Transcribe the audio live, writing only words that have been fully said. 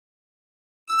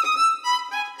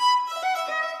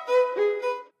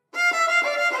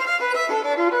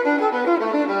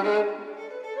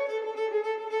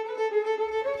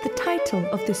title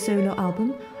of the solo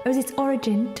album owes its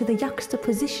origin to the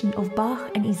juxtaposition of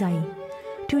Bach and Isaïe,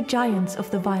 two giants of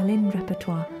the violin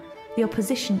repertoire, the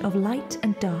opposition of light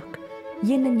and dark,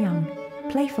 yin and yang,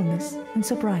 playfulness and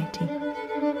sobriety.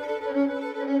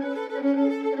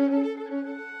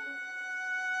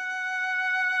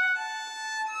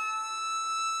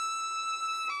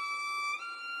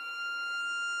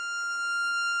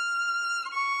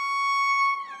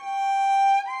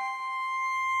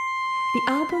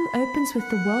 The album opens with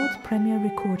the world premiere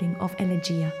recording of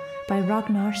Elegia by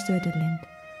Ragnar Söderlind,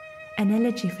 an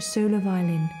elegy for solo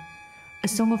violin, a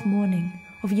song of mourning,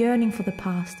 of yearning for the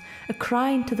past, a cry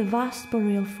into the vast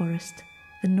boreal forest,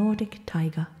 the Nordic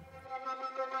taiga.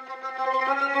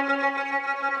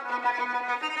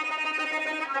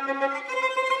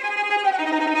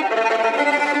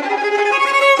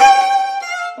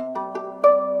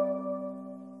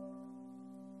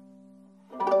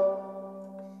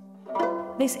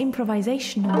 This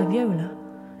improvisation on the viola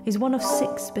is one of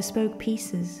 6 bespoke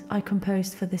pieces I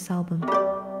composed for this album.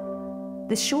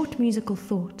 This short musical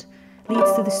thought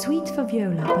leads to the Suite for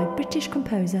Viola by British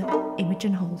composer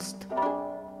Imogen Holst.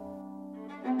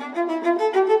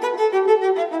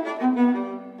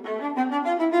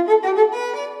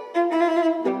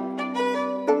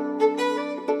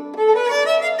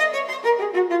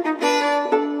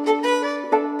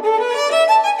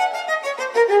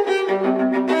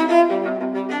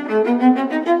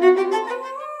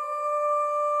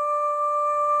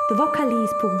 The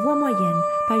Vocalise pour voix moyenne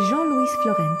by Jean-Louis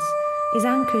Florence is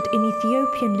anchored in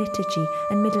Ethiopian liturgy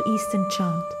and Middle Eastern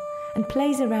chant, and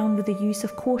plays around with the use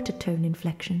of quarter tone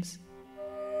inflections.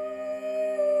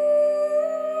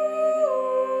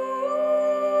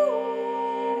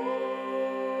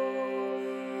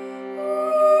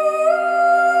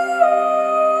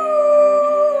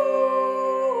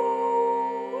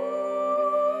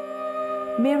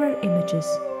 Mirror Images,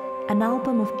 an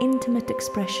album of intimate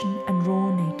expression and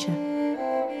raw nature,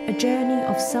 a journey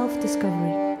of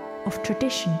self-discovery, of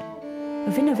tradition,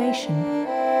 of innovation,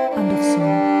 and of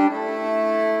song.